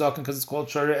mechuyev ben ezakin because it's called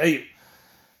shara eyu.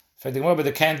 But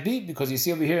there can't be, because you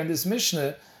see over here in this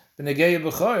Mishnah, the Negei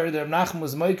B'chor, the Reb Nachman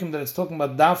was moikim that it's talking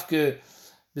about Davke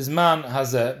Bizman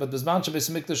Hazeh, but Bizman Shabbos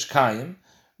Mikdash Kayim,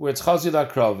 where it's Chazil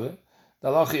HaKrove, the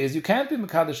halacha is you can't be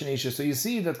Mekadosh and Isha, so you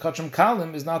see that Kachim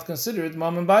Kalim is not considered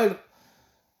Mom and Bailam.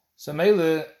 So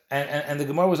Mele, and the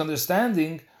Gemara was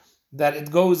understanding that it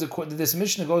goes, this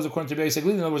Mishnah goes according to Rabbi Yosef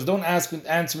Glili. In other words, don't answer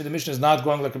me the Mishnah is not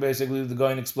going like Rabbi Yosef Glili, the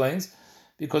Goyin explains,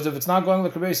 because if it's not going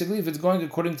like Rabbi Yosef Glili, if it's going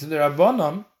according to the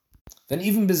Rabbanon, then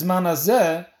even Bizman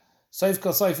Hazeh, Saif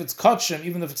Kal Saif, it's Kachim,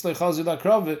 even if it's like Chazil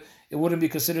HaKrove, it wouldn't be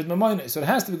considered Mamoinoi. So it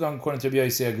has to be going according to Rabbi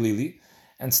Yosef Glili.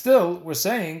 And still, we're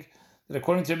saying that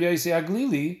according to Rabbi Yosef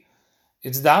Glili,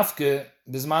 it's Dafke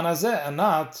Bizman Hazeh, and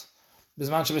not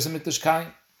Bizman Shabbos Mikdash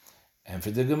Kayim. And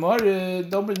for the Gemara,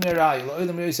 don't bring me a raya.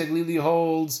 Rabbi Yosef Glili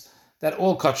holds that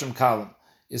all Kachim Kalim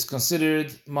is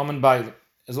considered Mom and Bailam,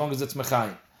 as long as it's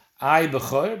Mechayim.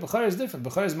 B'chor is different.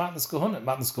 B'chor is Matnas Kahuna.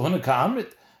 Matnas Kahuna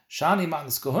Ka'amrit. Shani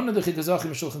Matnas Kahuna the Chikazachi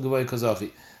Meshulchan Gavoy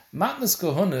Kazachi. Matnas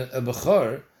Kahuna, a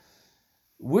Bechor,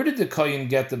 where did the Kohen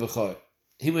get the Bechor?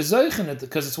 He was Zoichen it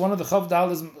because it's one of the Chav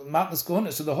Dal's Matnas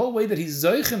Kahuna. So the whole way that he's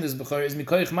Zoichen this Bechor is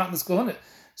Mikoich Matnas Kahuna.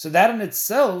 So that in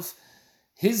itself,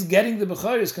 his getting the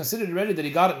Bechor is considered already that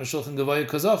he got it Meshulchan Gavoy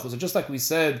Kazachu. So just like we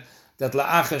said that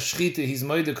La'acha Shchita, his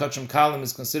Moide Kachim Kalim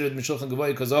is considered Meshulchan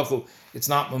Gavoy Kazachu, it's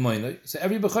not Mamoinoi. So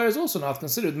every Bechor is also not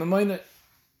considered Mamoinoi.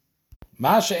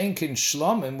 Masha Enkin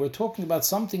Shlomim, we're talking about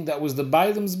something that was the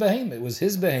Bailam's behemoth. It was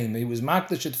his behemoth. He was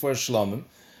makdash it for Shlomim.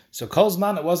 So Kol's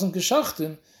man, it wasn't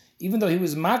geschachten. Even though he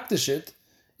was makdash it,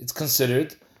 it's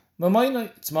considered Mamoinoi.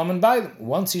 It's Mam and Bailam.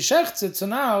 Once he shechts it, so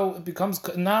now it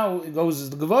goes as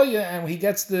the Gavoya, and he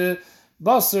gets the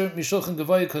Basar Mishulchan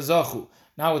Gavoya Kazachu.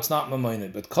 Now it's not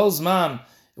Mamoinoi. But Kol's man,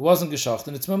 it wasn't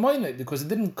geschachten. It's Mamoinoi because it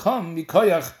didn't come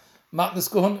Mikoyach Matnas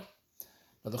Kohuna.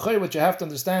 But the Choy, what you have to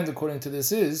understand according to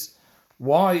this is,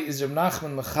 why is Reb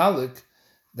Nachman mechalik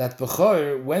that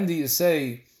Bechor, when do you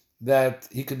say that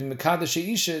he could be Mekadosh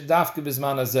Isha, Dafke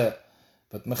Bizman Hazeh?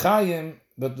 But Mechayim,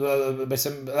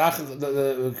 Bizman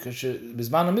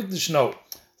HaMikdash, no.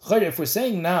 If we're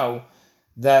saying now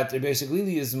that Rabbi Yosef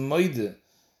Glili is Moide,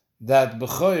 that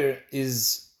Bechor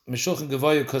is Meshulchan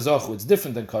Gavoya Kazachu, it's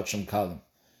different than Kachim Kalim.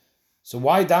 So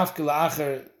why Dafke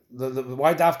La'acher,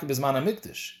 why Dafke Bizman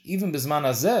HaMikdash? Even Bizman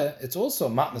Hazeh, it's also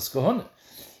Matnas Kohuna.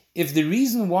 If the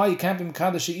reason why you can't be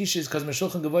Mekadosh Isha is because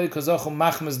Meshulchan Gavoy Kazachu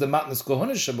machmas the Matnas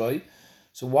Kohuna Shaboy,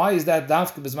 so why is that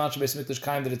Dafke Bizman Shabbos Mikdash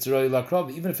Kaim that it's Roy Lakrov?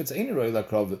 Even if it's ain't Roy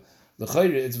Lakrov, the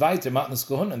Chayre it's weiter Matnas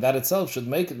Kohuna, and that itself should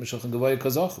make it Meshulchan Gavoy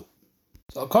Kazachu.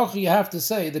 So Kochi, you have to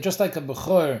say that just like a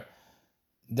Bechor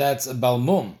that's a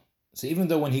Balmum, so even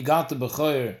though when he got the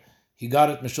Bechor, he got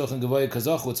it Meshulchan Gavoy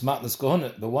Kazachu, it's Matnas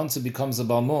Kohuna, but once it becomes a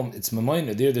Balmum, it's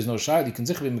Mamoina. There's no shayla. You can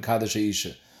zich be Mekadosh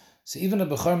Isha. So even a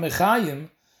Bechor Mechayim,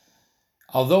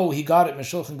 although he got it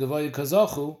Meshulchan Gavoy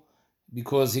Kazachu,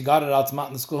 because he got it out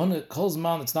Matnas Kohuna, Kol's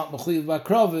man, it's not Mechuyev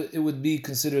Ba'Krove, it would be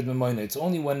considered Mamoina. It's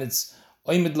only when it's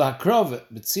Oimid La'Krove,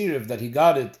 B'tziriv, that he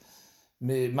got it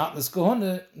Matnas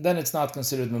Kohuna, then it's not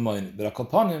considered Mamoina. But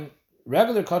Akoponim,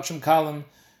 regular Kachim Kalim,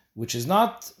 which is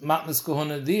not Matnas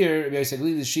Kohuna, there, Rabbi Yosef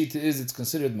Glili's Shita is, it's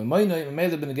considered Mamoina.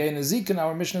 Mamela ben Again Ezikin,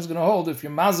 our mission is going to hold, if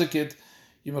you're Mazik it,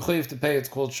 you're Mechuyev to pay, it's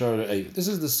called Shara Eiv. This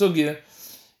is the Sugya,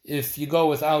 if you go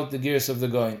without the gears of the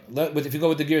Goyin. But if you go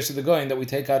with the gears of the Goyin, that we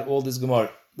take out all this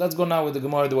Gemara. Let's go now with the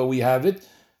Gemara the way we have it,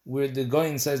 where the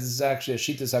Goyin says this is actually a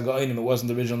Shitas HaGoyinim, it wasn't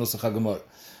the original Nusach HaGemara.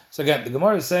 So again, the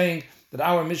Gemara is saying that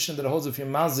our mission that holds if you're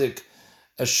Mazik,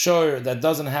 a shor that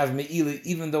doesn't have Me'ili,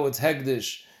 even though it's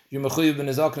Hegdish, your Mechuyev ben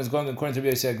Ezakin is going according to Rabbi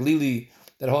Yosef Glili,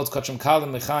 that holds Kachim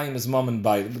Kalim, Mechayim is Mom and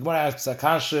Bayim. The Gemara asks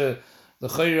Akasha,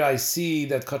 L'chayr, I see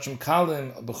that Kachim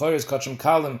Kalim, Bechor is Kachim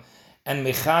Kalim, and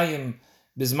Mechayim,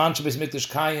 Bizman Shabbos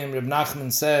Mikdash Kayim, Reb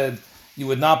Nachman said, you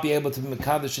would not be able to be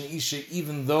Mekadosh and Isha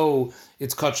even though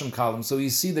it's Kachim Kalim. So you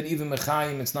see that even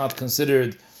Mechayim, it's not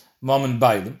considered Mammon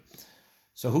Bailim.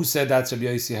 So who said that's Rabbi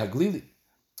Yossi Haglili?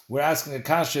 We're asking a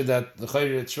kasha that the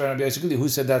Chayr it's Rabbi Yossi Haglili. Who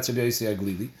said that's Rabbi Yossi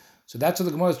Haglili? So that's what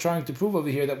the Gemara is trying to prove over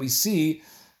here, that we see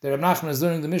that Reb Nachman is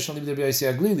learning the Mishnah of Rabbi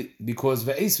Yossi Haglili, because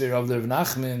Ve'esver of the Reb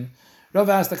Nachman, Rav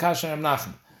asked the kasha Reb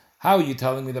Nachman, how are you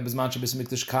telling me that Bizman Shabbos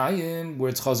Mikdash Kayim, where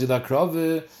it's Chazi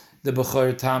Lakrove, the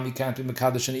Bechor Tam, you can't be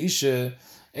Mekadosh and Isha,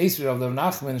 Esver of the Reb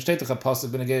Nachman, Shteitach HaPasuk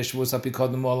B'negei Shavuos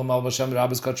HaPikod N'Molam Al Bashem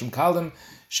Rabbis Kachim Kalim,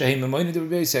 Shehem Memoini de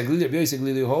Rabbi Yossi Haglili. Rabbi Yossi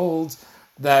Haglili holds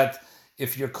that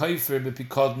if you're kaifer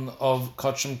b'pikadon of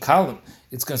kachim kalim,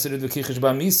 it's considered v'kichish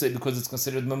b'misei because it's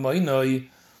considered memoinoi,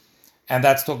 and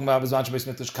that's talking about Bizman Shabbos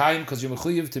Mikdash Kayim because you're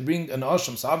mechuyev to bring an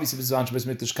osham. So obviously Bizman Shabbos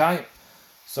Mikdash Kayim.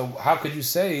 So how could you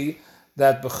say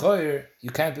that b'choyer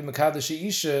you can't be mekadosh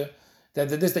isha? That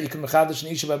this that you can mekadosh an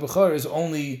isha by b'choyer is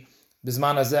only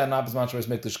Bizman Hazeh, not Bizman Shabbos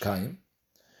Mikdash Kayim.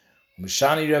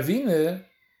 Mishani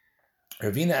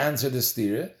Ravina answered this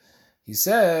theory. He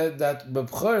said that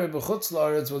b'bchor b'chutz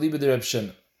la'aretz v'liba de Reb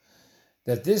Shimon,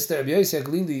 that this the Rabbi Yossi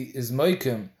Haglili is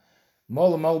moikim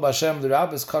mol b'Hashem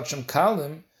l'rabbis kachim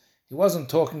kalim. He wasn't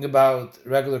talking about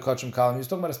regular kachim kalim. He was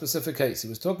talking about a specific case. He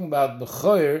was talking about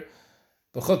b'chor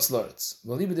b'chutz la'aretz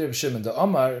v'liba de Reb Shimon. The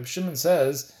Omar Reb Shimon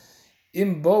says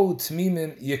im bo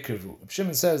tmimim yikrevu. Reb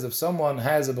Shimon says if someone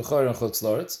has a b'chor in chutz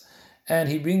la'aretz and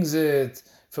he brings it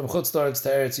from chutz la'aretz to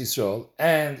Eretz Yisrael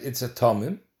and it's a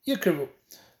tamim yikrevu.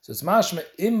 So it's mashma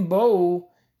imbo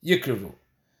yikrevu.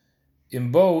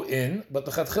 Imbo in, but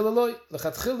l'chatchila loy.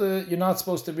 L'chatchila, you're not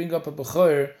supposed to bring up a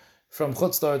bechor from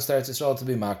chutz la'aretz to Eretz Yisrael to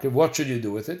be makriv. What should you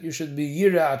do with it? You should be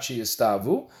yira achi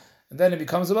yistavu, and then it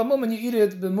becomes a bamum, and you eat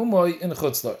it b'mumoy in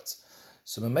chutz la'aretz.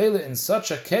 So Mamela, in such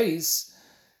a case,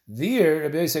 there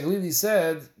Rabbi Yossi Haglili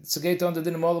said tzegeit on the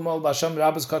din mol b'Hashem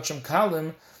rabbis kachim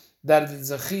kalim, that it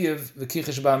is a chiyuv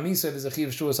v'kichish ba'misa, it is a chiyuv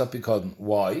shuas apikadon.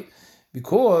 Why?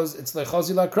 Because it's like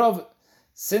chazi lakrov.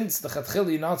 Since the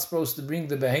chatchil you're not supposed to bring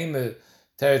the behemoth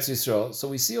to Eretz Yisrael, so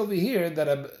we see over here that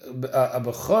a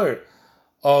bechor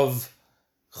of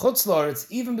chutz la'aretz,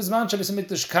 even bizman Shabbos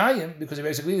Mikdash Kayim, because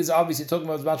basically is obviously talking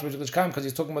about bizman Shabbos Mikdash Kayim because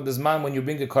he's talking about the zman when you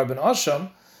bring a carbon asham.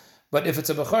 But if it's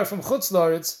a bechor from chutz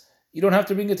la'aretz, you don't have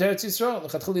to bring it to Eretz Yisrael.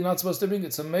 The chatchil you're not supposed to bring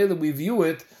it. So mele we view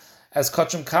it as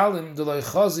kachim kalim d'loi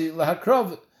chazi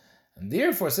lahakrov. And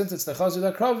therefore, since it's the chazi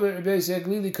lakrov, Rabbi Yossi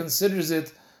Haglili considers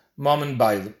it mammon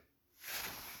bailim.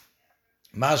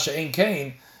 Masha ein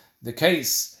kain, the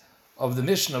case of the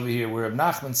Mishnah over here, where Reb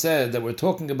Nachman said that we're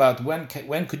talking about when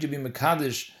could you be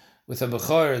mekadosh with a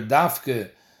bechor dafke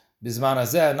bizman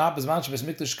hazeh, not bizman Shabbos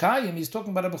Mikdash Kayim. He's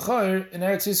talking about a bechor in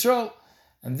Eretz Yisrael,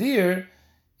 and there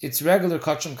it's regular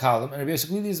kachim kalim, and Rabbi Yossi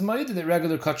Haglili is made that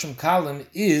regular kachim kalim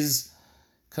is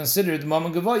considered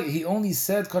mammon gavoy. He only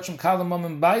said kachim kalim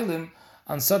mammon bailim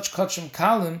on such kachim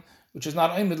kalim which is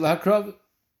not oimid lahakrav.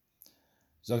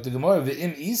 Zok the Gemara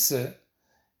ve'im isa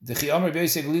the chiyam Rabbi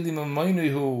Yossi Haglili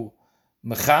mamoinu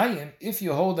mechayim. If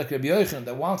you hold like Rabbi Yochanan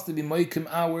that wants to be moikim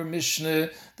our Mishnah,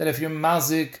 that if you're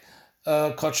mazik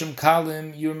kachim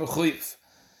kalim you're mechuyev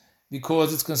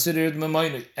because it's considered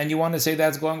mamoinu, and you want to say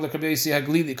that's going like Rabbi Yossi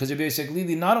Haglili, because Rabbi Yossi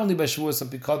Haglili not only by shavuos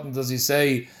apikotin does he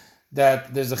say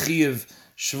that there's a chiyuv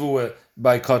shvua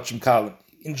by kachim kalim.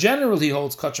 In general, he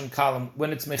holds kachim kalim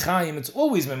when it's mechayim. It's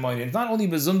always memoyim. It's not only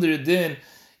bezundere din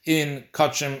in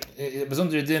kachim,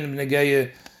 bezundere din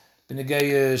b'negei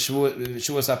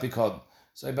shvuas apikod.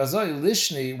 So Ibazoi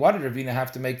Lishni, why did Ravina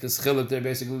have to make this chiluk there?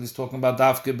 Basically, he's talking about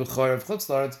dafke b'chor of chutz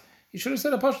la'aretz. He should have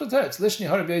said a pashto teretz. Lishni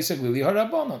har Rabbi Yossi Haglili har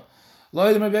Rabbanon.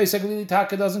 Lo'edim Rabbi Yossi Haglili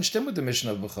taka doesn't stem with the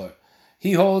Mishnah of b'chor.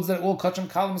 He holds that all kachim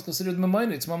kalim is considered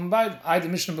memoyim. It's mambayim. I the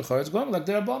Mishnah of b'chor. It's going like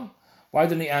the Rabbanon. Why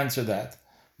didn't he answer that?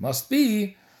 Must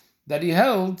be that he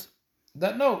held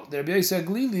that no, the Rabbi Yossi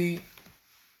Haglili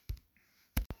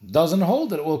doesn't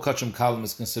hold that all kachim kalim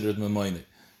is considered memoyim.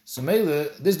 So Mele,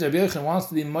 this Rabbi Yochanan wants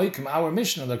to be moikim our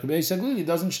Mishnah like Rabbi Yossi Haglili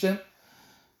doesn't stem.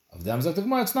 Of them Zok the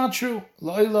Gemara, it's not true.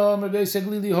 La'olam Rabbi Yossi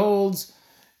Haglili holds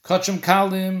kachim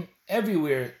kalim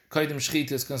everywhere. Kodim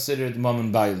shchita is considered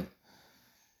mammon bailim.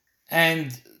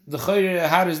 And the Chayre,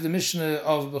 how does the Mishnah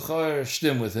of Bechor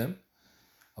stem with him?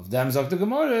 Of them Zok the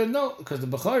Gemara, no, because the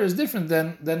Bechor is different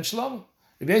than Shlom.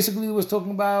 He basically was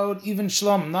talking about even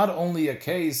Shlom, not only a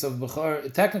case of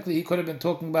Bechor. Technically, he could have been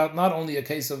talking about not only a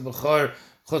case of Bechor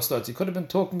chutz la'aretz. He could have been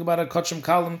talking about a kachim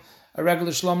kalim, a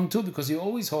regular Shlom too, because he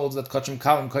always holds that kachim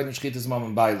kalim kodim shchita is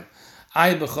mammon bailim.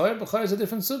 I Bechor is a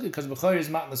different sugi, because Bechor is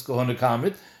matnas kohona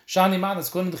kamrit. Shani matnas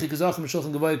kohona d'chikazach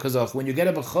m'shulchan gavoy kazach. When you get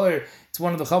a Bechor, it's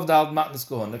one of the chavdal matnas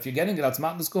kohona. If you're getting it, that's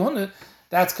matnas kohona.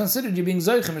 That's considered you being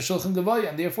zoichem m'shulchan gavoy,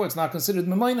 and therefore it's not considered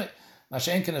memoinai.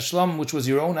 Mashenkin a shlam, which was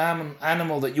your own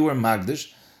animal that you were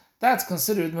magdish, that's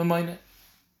considered memoinai.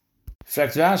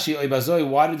 Fragt Rashi, oibazoi,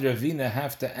 why did Ravina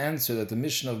have to answer that the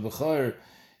mission of Bechor?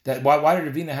 Why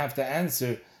did Ravina have to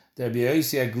answer that Rabbi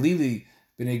Yossi Aglili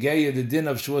B'negeya, the din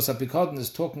of Shavuos HaPikadon, is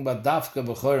talking about Dafka,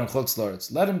 Bechor, and Chutz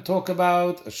La'aretz? Let him talk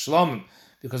about a Shlomim,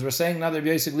 because we're saying now that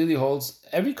Rabbi Yossi Aglili holds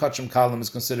every Kachim Kalam is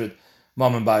considered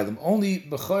Mom and Bailam. Only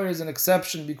Bechor is an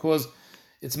exception because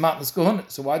it's Matnas Kohun.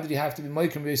 So why did he have to be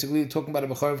Moikim Rabbi Yossi Aglili talking about a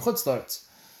Bechor of Chutz La'aretz?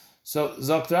 So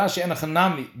Zok Rashi and a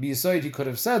Chanami, B'Yisoid, he could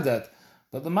have said that,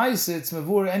 but the Maisa, it's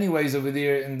Mavur anyways over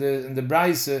there in the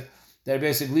Braise, that Rabbi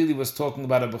Yossi Aglili was talking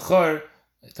about a Bechor.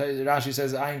 Rashi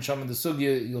says Ayin Sham in the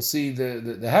Sugya, you'll see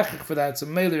the hechik for that. So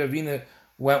Meili Ravina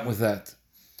went with that.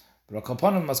 But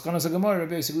Akapanim Maskonas Gemara,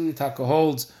 Rabbi Yossi Aglili Taka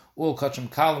holds all Kachim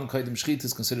Kalim Kaidim Shchit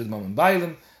is considered Mom and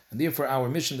Bailim, and therefore our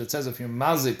mission that says if you're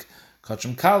Mazik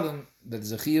Kachim Kalim, that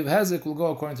is a Chi of Hezek, will go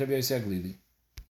according to Rabbi Yossi Aglili.